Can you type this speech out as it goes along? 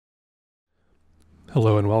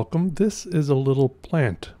Hello and welcome. This is a little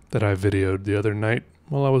plant that I videoed the other night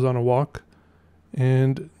while I was on a walk.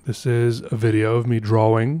 And this is a video of me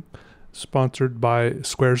drawing, sponsored by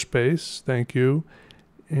Squarespace, thank you,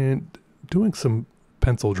 and doing some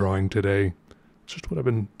pencil drawing today. It's just what I've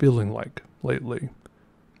been feeling like lately.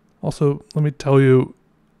 Also, let me tell you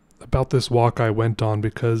about this walk I went on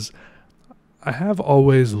because I have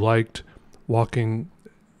always liked walking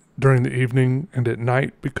during the evening and at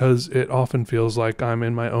night because it often feels like I'm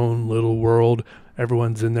in my own little world.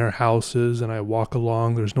 Everyone's in their houses and I walk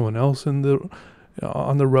along. There's no one else on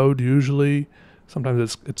the road usually.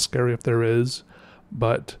 Sometimes it's scary if there is,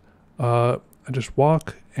 but I just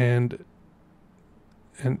walk, and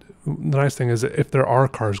the nice thing is that if there are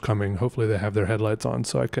cars coming, hopefully they have their headlights on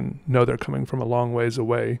so I can know they're coming from a long ways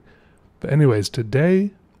away. But anyways,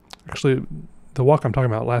 today, actually the walk I'm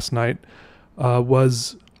talking about last night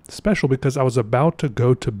was special because I was about to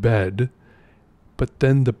go to bed, but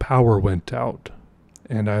then the power went out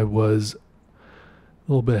and I was a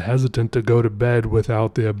little bit hesitant to go to bed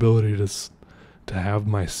without the ability to have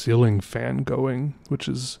my ceiling fan going, which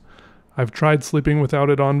is, I've tried sleeping without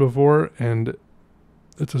it on before and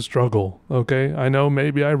it's a struggle. Okay, I know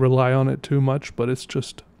maybe I rely on it too much, but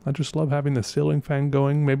I just love having the ceiling fan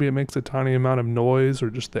going. Maybe it makes a tiny amount of noise, or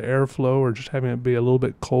just the airflow, or just having it be a little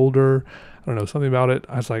bit colder. I don't know, something about it.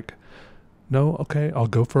 I was like, no, okay, I'll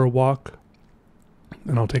go for a walk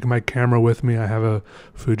and I'll take my camera with me. I have a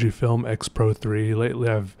Fujifilm X Pro 3. Lately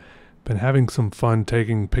I've been having some fun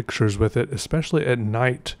taking pictures with it, especially at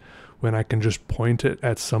night when I can just point it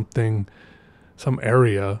at something, some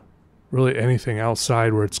area, really anything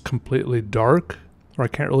outside where it's completely dark, or I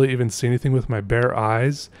can't really even see anything with my bare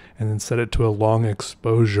eyes, and then set it to a long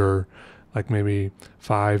exposure, like maybe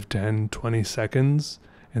 5, 10, 20 seconds,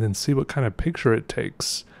 and then see what kind of picture it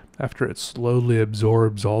takes after it slowly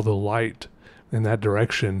absorbs all the light in that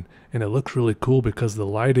direction. And it looks really cool because the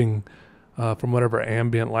lighting from whatever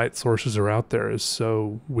ambient light sources are out there is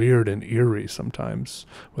so weird and eerie sometimes,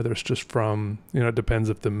 whether it's just from, it depends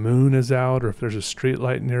if the moon is out or if there's a street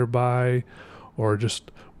light nearby, or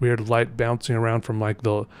just weird light bouncing around from like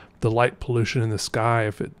the light pollution in the sky,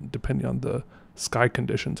 depending on the sky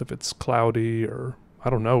conditions, if it's cloudy, or I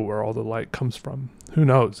don't know where all the light comes from. Who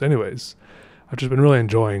knows? Anyways, I've just been really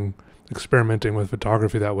enjoying experimenting with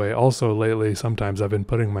photography that way. Also lately, sometimes I've been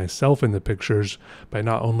putting myself in the pictures by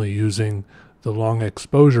not only using the long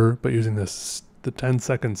exposure, but using the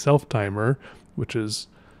 10-second self-timer, which is,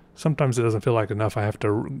 sometimes it doesn't feel like enough. I have to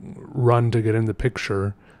run to get in the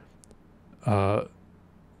picture.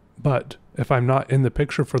 But if I'm not in the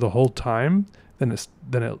picture for the whole time, then if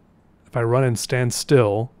I run and stand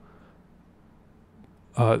still,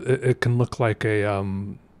 it can look like it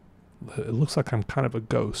looks like I'm kind of a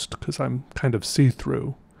ghost because I'm kind of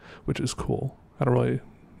see-through, which is cool. I don't really,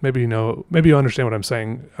 maybe you understand what I'm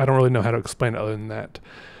saying. I don't really know how to explain it other than that.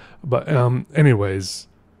 But anyways,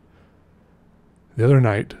 the other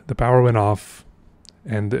night the power went off,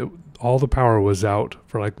 and all the power was out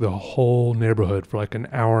for like the whole neighborhood for like an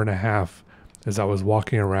hour and a half as I was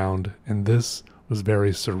walking around, and this was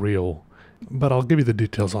very surreal. But I'll give you the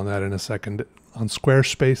details on that in a second. On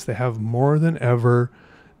Squarespace, they have more than ever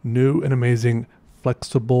new and amazing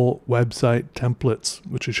flexible website templates,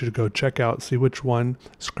 which you should go check out, see which one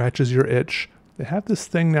scratches your itch. They have this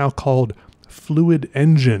thing now called Fluid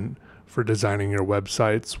Engine for designing your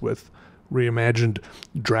websites with reimagined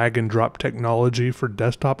drag and drop technology for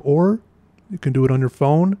desktop, or you can do it on your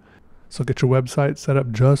phone. So get your website set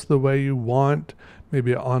up just the way you want,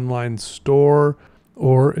 maybe an online store,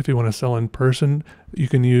 or if you want to sell in person, you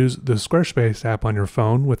can use the Squarespace app on your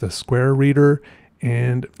phone with a Square reader,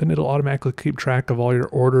 and then it'll automatically keep track of all your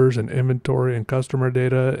orders and inventory and customer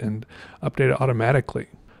data and update it automatically.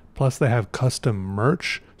 Plus they have custom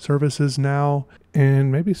merch services now,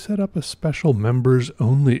 and maybe set up a special members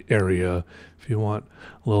only area if you want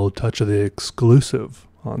a little touch of the exclusive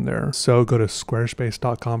on there. So go to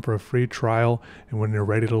squarespace.com for a free trial, and when you're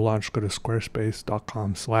ready to launch, go to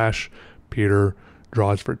squarespace.com/Peter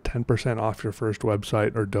Draws for 10% off your first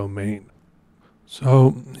website or domain.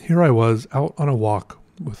 So here I was out on a walk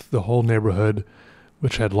with the whole neighborhood,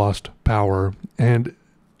 which had lost power, and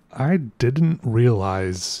I didn't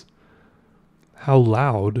realize how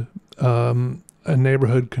loud a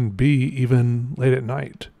neighborhood can be even late at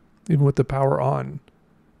night, even with the power on.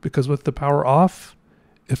 Because with the power off,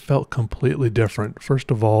 it felt completely different. First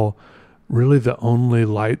of all, really the only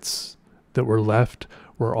lights that were left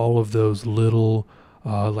were all of those little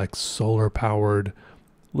like solar powered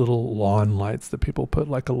little lawn lights that people put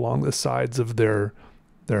like along the sides of their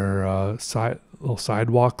little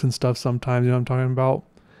sidewalks and stuff sometimes, you know what I'm talking about?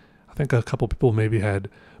 I think a couple people maybe had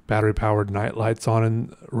battery-powered night lights on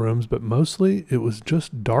in rooms, but mostly it was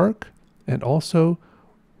just dark and also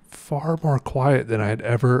far more quiet than I had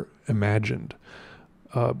ever imagined.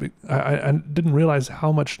 I didn't realize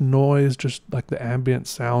how much noise, just like the ambient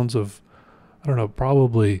sounds of, I don't know,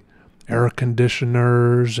 probably air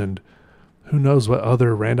conditioners and who knows what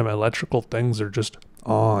other random electrical things are just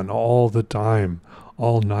on all the time,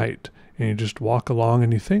 all night. And you just walk along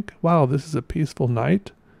and you think, wow, this is a peaceful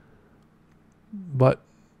night. But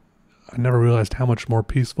I never realized how much more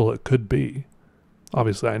peaceful it could be.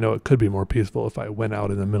 Obviously, I know it could be more peaceful if I went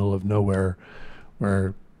out in the middle of nowhere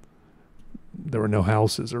where there were no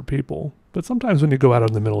houses or people. But sometimes when you go out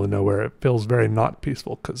in the middle of nowhere, it feels very not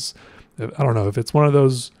peaceful because, I don't know, if it's one of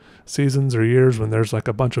those seasons or years when there's like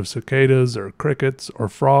a bunch of cicadas or crickets or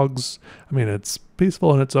frogs, I mean, it's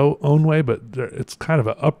peaceful in its own way, but it's kind of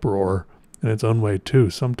an uproar in its own way too.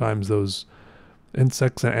 Sometimes those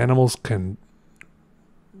insects and animals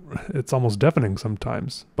it's almost deafening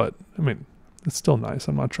sometimes, but I mean, it's still nice.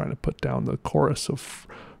 I'm not trying to put down the chorus of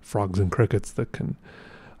frogs and crickets that can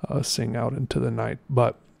sing out into the night,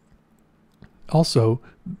 but also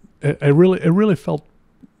it really felt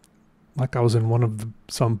like I was in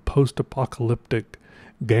some post-apocalyptic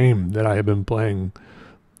game that I have been playing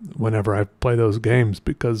whenever I play those games,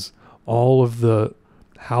 because all of the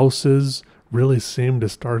houses really seem to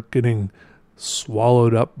start getting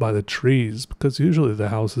swallowed up by the trees, because usually the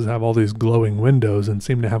houses have all these glowing windows and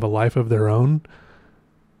seem to have a life of their own.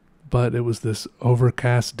 But it was this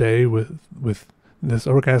overcast day with this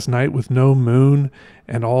overcast night with no moon,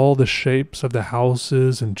 and all the shapes of the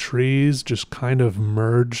houses and trees just kind of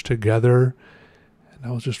merged together. And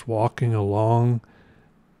I was just walking along.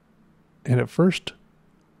 And at first,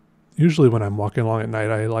 usually when I'm walking along at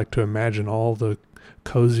night, I like to imagine all the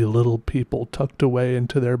cozy little people tucked away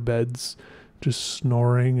into their beds, just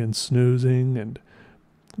snoring and snoozing and,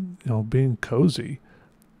 being cozy.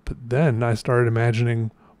 But then I started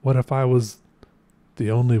imagining, what if I was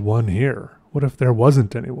the only one here? What if there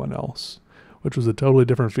wasn't anyone else? Which was a totally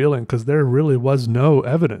different feeling, because there really was no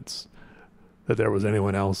evidence that there was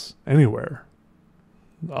anyone else anywhere.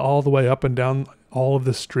 All the way up and down all of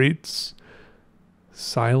the streets,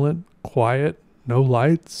 silent, quiet, no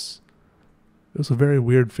lights. It was a very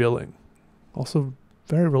weird feeling. Also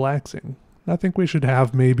very relaxing. I think we should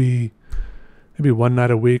have maybe one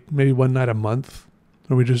night a week, maybe one night a month,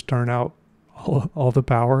 where we just turn out all the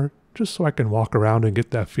power, just so I can walk around and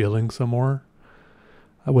get that feeling some more.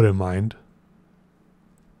 I wouldn't mind.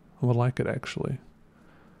 I would like it, actually.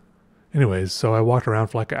 Anyways, so I walked around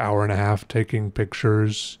for like an hour and a half taking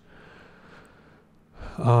pictures,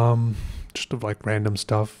 just of like random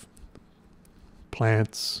stuff,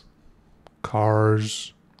 plants,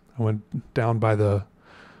 cars. I went down by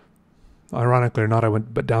ironically or not, I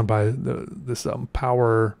went down by this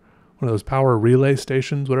power, one of those power relay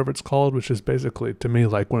stations, whatever it's called, which is basically, to me,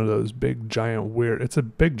 like one of those big giant it's a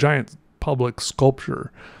big giant public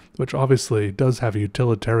sculpture, which obviously does have a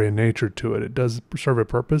utilitarian nature to it. It does serve a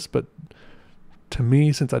purpose, but to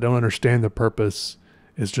me, since I don't understand the purpose,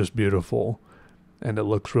 it's just beautiful and it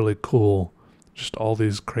looks really cool. Just all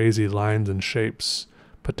these crazy lines and shapes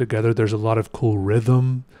put together. There's a lot of cool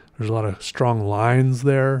rhythm. There's a lot of strong lines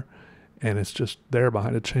there. And it's just there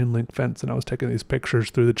behind a chain link fence. And I was taking these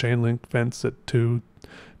pictures through the chain link fence at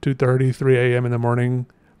 2:30, 3 a.m. in the morning.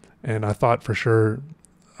 And I thought for sure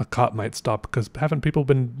a cop might stop, because haven't people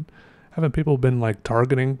been like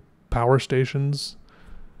targeting power stations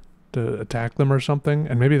to attack them or something?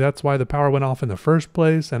 And maybe that's why the power went off in the first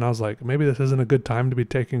place. And I was like, maybe this isn't a good time to be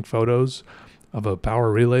taking photos of a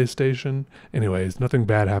power relay station. Anyways, nothing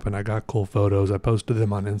bad happened. I got cool photos. I posted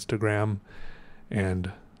them on Instagram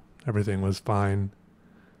and everything was fine.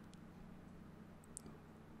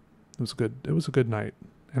 It was good. It was a good night.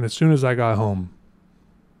 And as soon as I got home,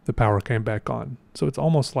 the power came back on. So it's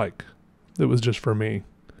almost like it was just for me.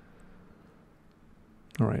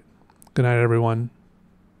 All right. Good night, everyone.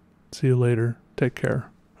 See you later. Take care.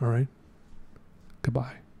 All right.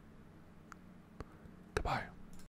 Goodbye.